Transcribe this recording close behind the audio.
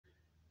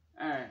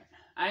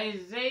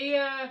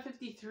Isaiah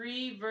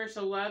 53 verse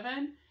 11,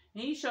 and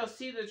he shall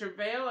see the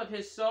travail of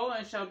his soul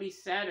and shall be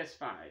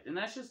satisfied. And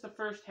that's just the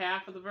first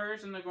half of the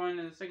verse, and they're going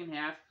to the second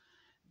half.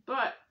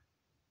 But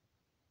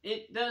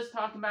it does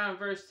talk about in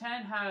verse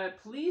 10 how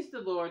it pleased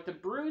the Lord to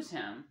bruise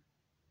him.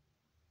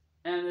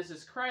 And this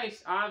is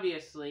Christ,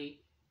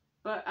 obviously.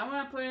 But I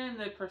want to put in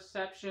the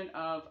perception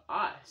of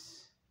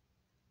us.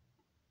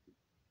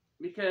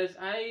 Because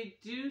I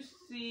do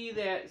see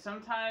that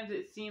sometimes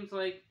it seems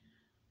like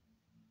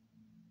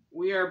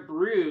we are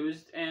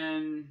bruised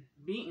and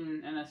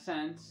beaten, in a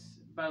sense,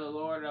 by the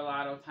Lord a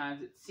lot of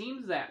times. It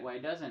seems that way,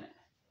 doesn't it?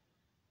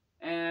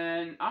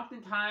 And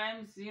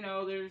oftentimes, you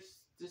know, there's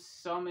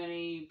just so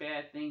many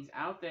bad things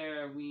out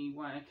there. We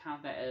want to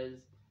count that as,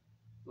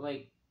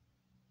 like,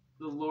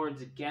 the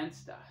Lord's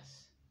against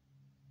us.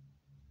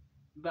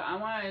 But I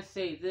want to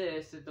say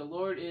this, that the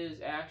Lord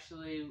is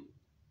actually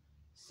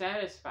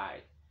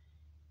satisfied.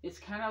 It's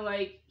kind of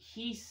like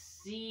he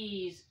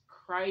sees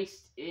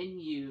Christ in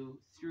you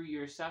through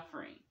your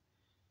suffering.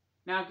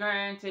 Now,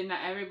 granted,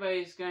 not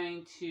everybody's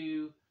going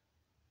to,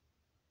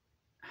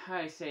 how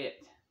do I say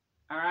it,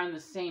 are on the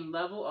same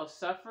level of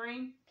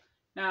suffering.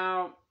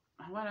 Now,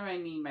 what do I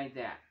mean by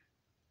that?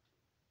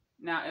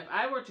 Now, if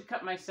I were to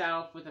cut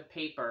myself with a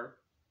paper,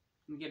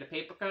 and get a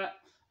paper cut,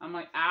 I'm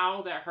like,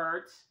 ow, that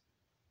hurts.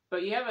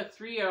 But you have a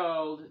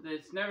 3-year-old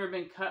that's never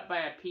been cut by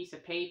a piece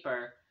of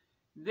paper,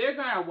 they're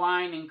going to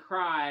whine and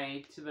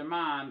cry to their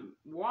mom.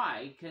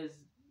 Why? Because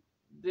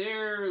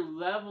their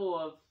level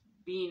of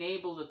being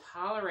able to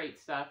tolerate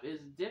stuff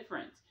is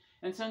different.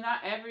 And so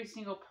not every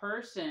single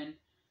person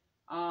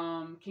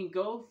can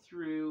go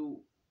through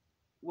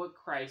what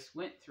Christ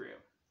went through.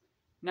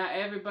 Not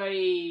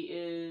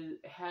everybody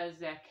has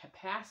that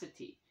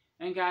capacity.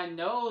 And God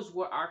knows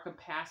what our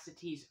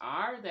capacities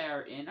are that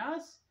are in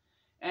us.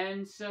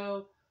 And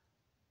so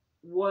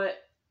what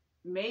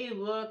may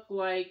look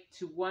like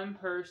to one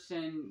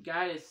person,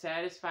 God is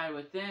satisfied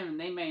with them, and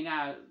they may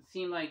not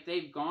seem like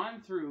they've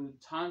gone through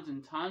tons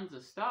and tons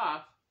of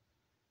stuff.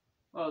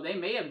 Well, they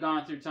may have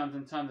gone through tons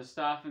and tons of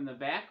stuff in the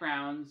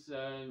backgrounds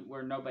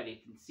where nobody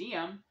can see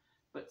them,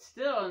 but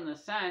still in the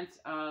sense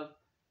of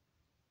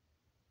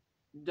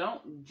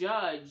don't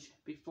judge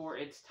before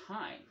it's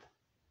time.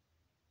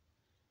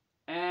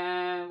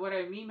 And what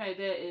I mean by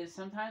that is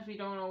sometimes we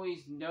don't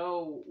always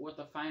know what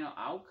the final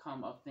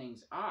outcome of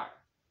things are.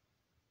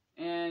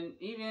 And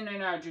even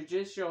in our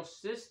judicial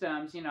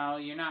systems, you know,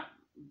 you're not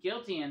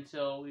guilty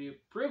until you're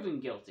proven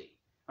guilty.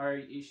 Or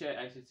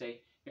I should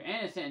say, you're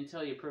innocent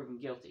until you're proven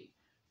guilty.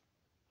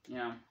 You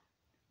know,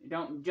 you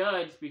don't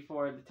judge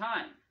before the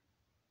time.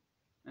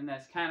 And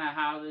that's kind of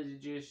how the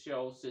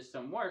judicial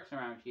system works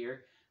around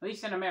here, at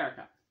least in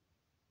America.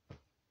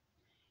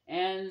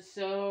 And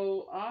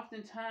so,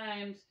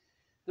 oftentimes,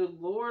 the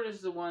Lord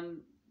is the one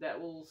that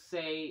will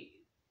say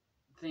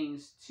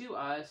things to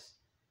us,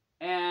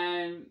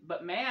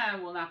 but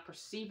man will not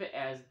perceive it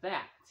as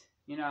that.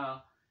 You know,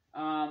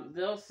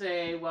 they'll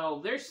say,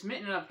 well, they're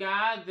smitten of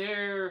God,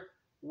 they're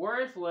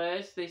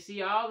worthless, they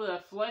see all the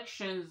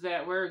afflictions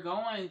that we're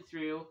going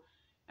through,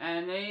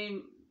 and they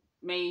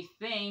may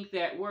think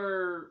that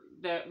we're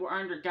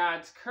under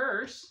God's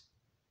curse,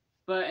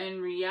 but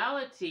in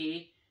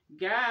reality,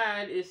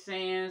 God is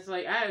saying, it's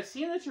like, I have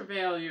seen the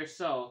travail of your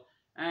soul,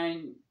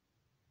 and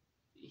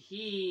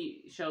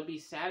he shall be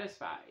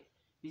satisfied.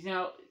 He's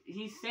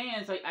saying,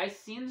 it's like, I've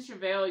seen the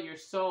travail of your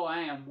soul,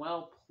 I am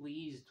well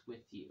pleased with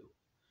you,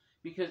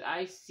 because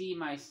I see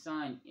my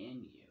son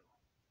in you.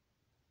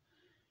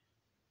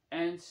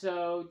 And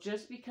so,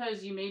 just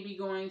because you may be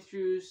going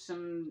through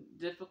some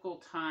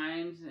difficult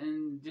times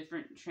and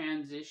different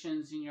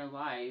transitions in your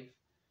life,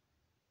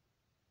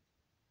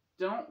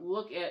 don't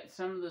look at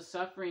some of the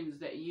sufferings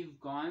that you've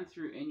gone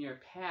through in your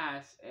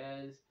past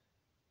as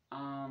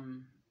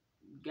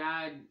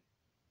God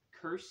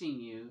cursing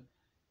you.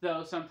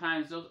 Though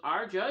sometimes those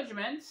are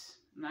judgments.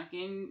 I'm not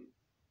getting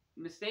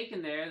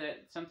mistaken there,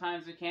 that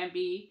sometimes it can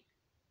be.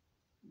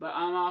 But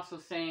I'm also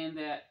saying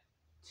that,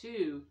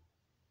 too,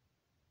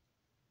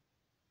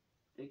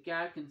 that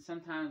God can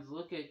sometimes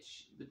look at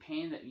the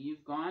pain that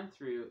you've gone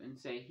through and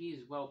say, He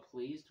is well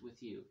pleased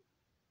with you.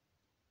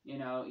 You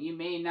know, you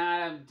may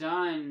not have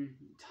done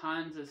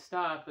tons of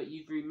stuff, but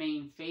you've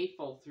remained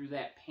faithful through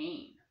that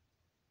pain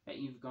that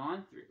you've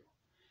gone through.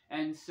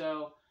 And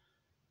so,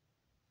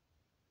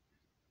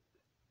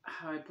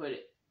 how I put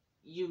it,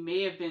 you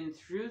may have been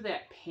through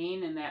that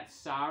pain and that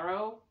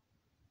sorrow,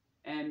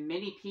 and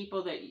many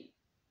people that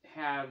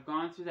have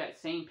gone through that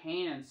same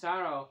pain and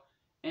sorrow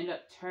end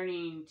up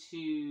turning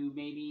to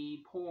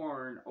maybe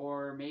porn,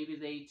 or maybe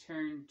they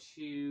turn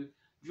to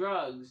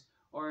drugs,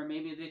 or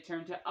maybe they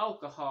turn to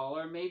alcohol,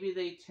 or maybe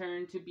they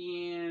turn to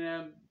being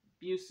an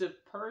abusive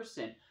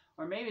person,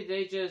 or maybe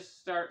they just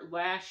start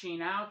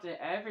lashing out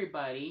to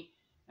everybody,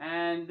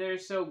 and they're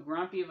so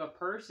grumpy of a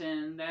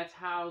person, that's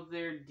how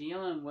they're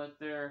dealing with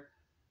their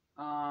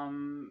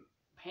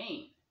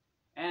pain.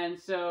 And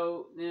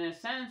so, in a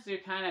sense, they're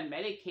kind of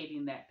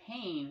medicating that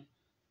pain,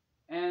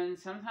 and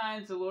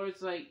sometimes the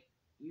Lord's like,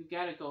 you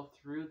got to go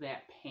through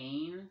that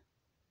pain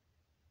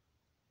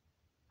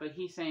But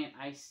he's saying,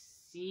 I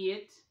see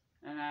it,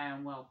 and I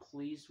am well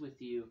pleased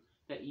with you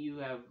that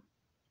you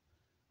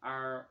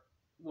are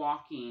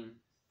walking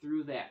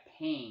through that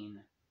pain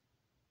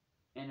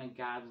in a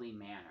godly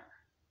manner.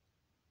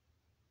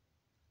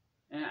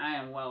 And I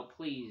am well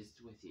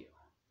pleased with you.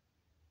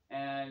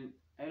 And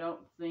I don't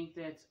think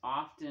that's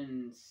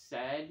often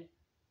said,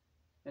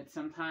 that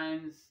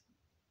sometimes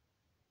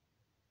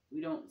we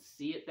don't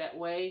see it that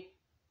way,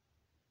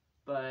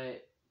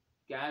 but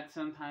God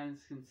sometimes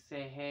can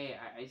say, hey,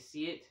 I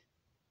see it.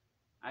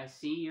 I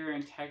see your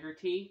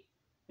integrity,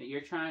 that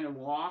you're trying to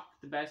walk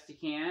the best you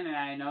can, and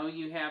I know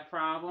you have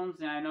problems,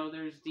 and I know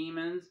there's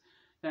demons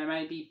that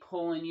might be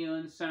pulling you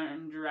in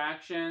certain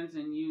directions,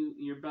 and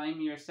you're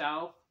blaming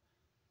yourself.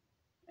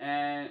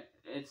 And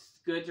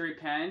it's good to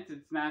repent.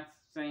 It's not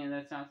saying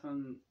that's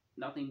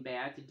nothing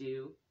bad to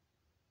do.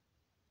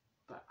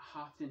 But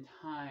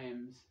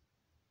oftentimes,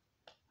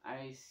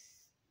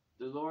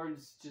 the Lord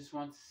just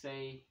wants to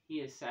say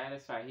He is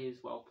satisfied. He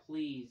is well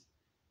pleased.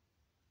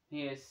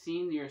 He has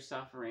seen your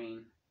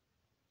suffering,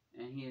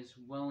 and He is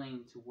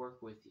willing to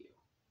work with you.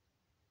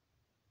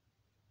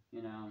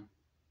 You know.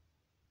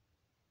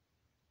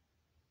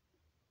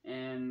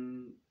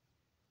 And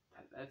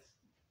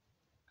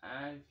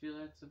I feel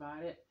that's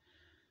about it.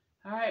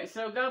 Alright,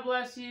 so God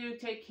bless you.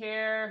 Take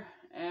care.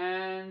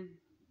 And,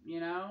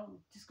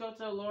 just go to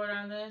the Lord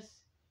on this.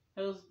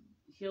 He'll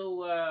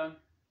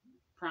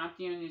prompt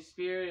you in your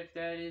spirit if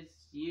that is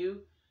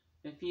you.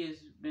 If He has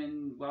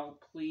been well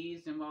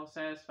pleased and well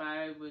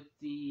satisfied with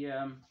the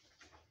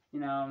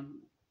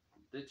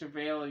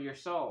travail of your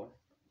soul.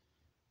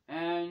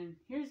 And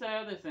here's the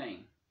other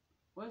thing.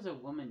 What does a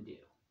woman do?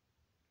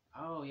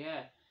 Oh,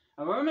 yeah.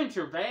 A woman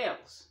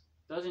travails,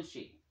 doesn't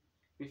she?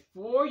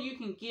 Before you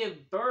can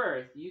give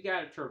birth, you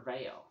got to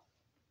travail.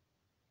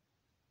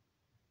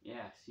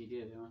 Yes, you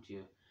do, don't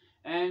you?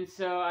 And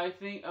so I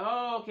think,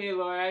 okay,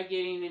 Lord, I'm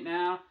getting it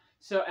now.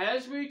 So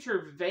as we're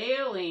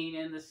travailing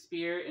in the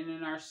spirit and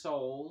in our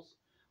souls,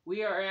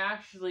 we are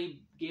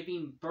actually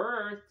giving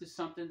birth to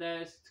something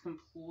that is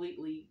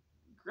completely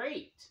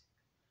great.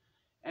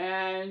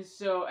 And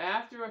so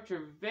after a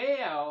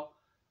travail,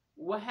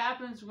 what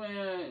happens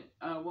when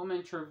a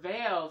woman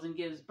travails and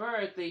gives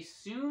birth, they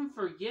soon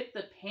forget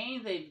the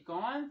pain they've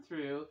gone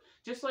through.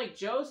 Just like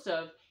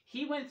Joseph,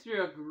 he went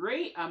through a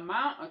great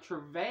amount of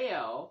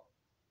travail,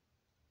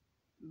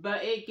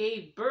 but it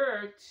gave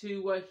birth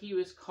to what he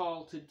was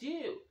called to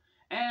do.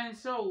 And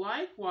so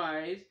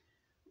likewise,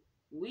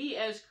 we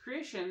as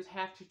Christians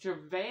have to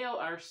travail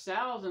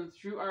ourselves and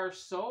through our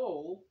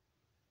soul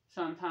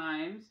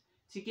sometimes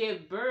to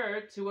give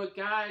birth to what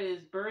God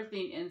is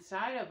birthing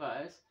inside of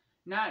us.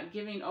 Not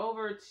giving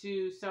over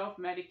to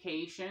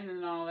self-medication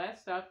and all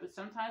that stuff, but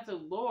sometimes the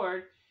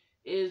Lord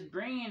is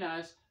bringing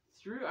us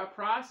through a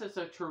process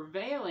of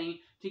travailing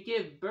to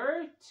give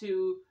birth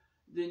to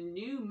the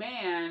new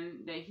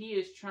man that He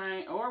is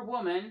trying, or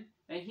woman,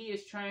 that He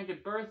is trying to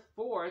birth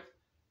forth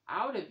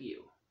out of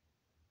you.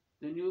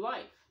 The new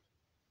life.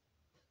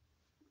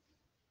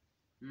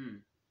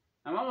 I'm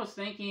almost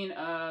thinking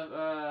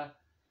of,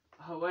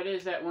 what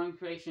is that one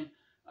creation?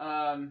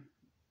 That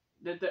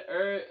the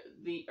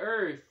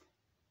earth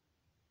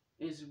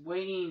is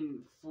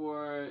waiting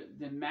for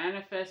the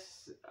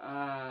manifest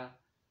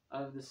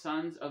of the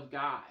sons of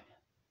God,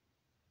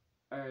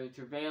 or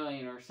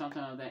travailing, or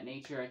something of that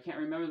nature. I can't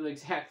remember the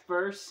exact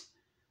verse,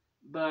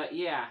 but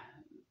yeah,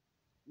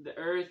 the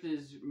earth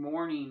is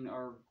mourning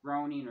or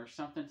groaning or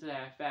something to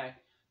that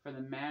effect for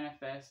the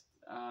manifest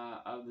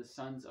of the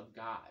sons of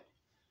God.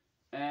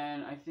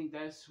 And I think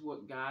that's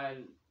what God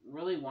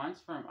really wants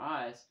from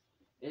us,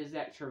 is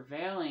that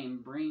travailing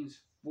brings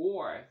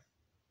forth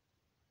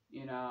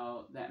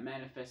that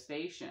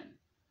manifestation.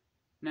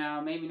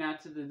 Now, maybe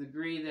not to the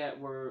degree that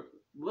we're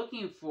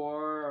looking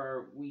for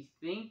or we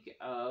think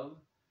of,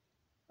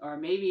 or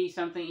maybe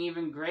something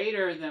even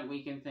greater than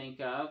we can think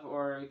of,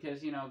 or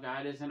because,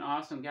 God is an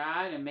awesome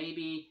God, and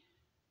maybe,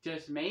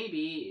 just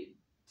maybe,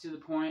 to the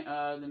point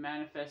of the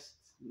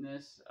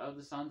manifestness of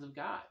the sons of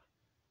God,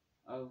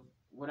 of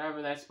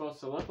whatever that's supposed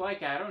to look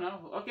like. I don't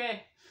know.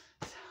 Okay.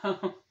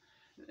 So,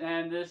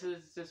 and this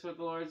is just what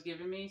the Lord's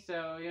given me,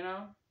 so,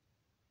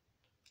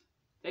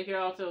 take it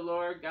all to the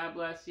Lord. God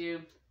bless you.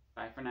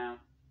 Bye for now.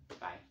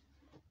 Bye.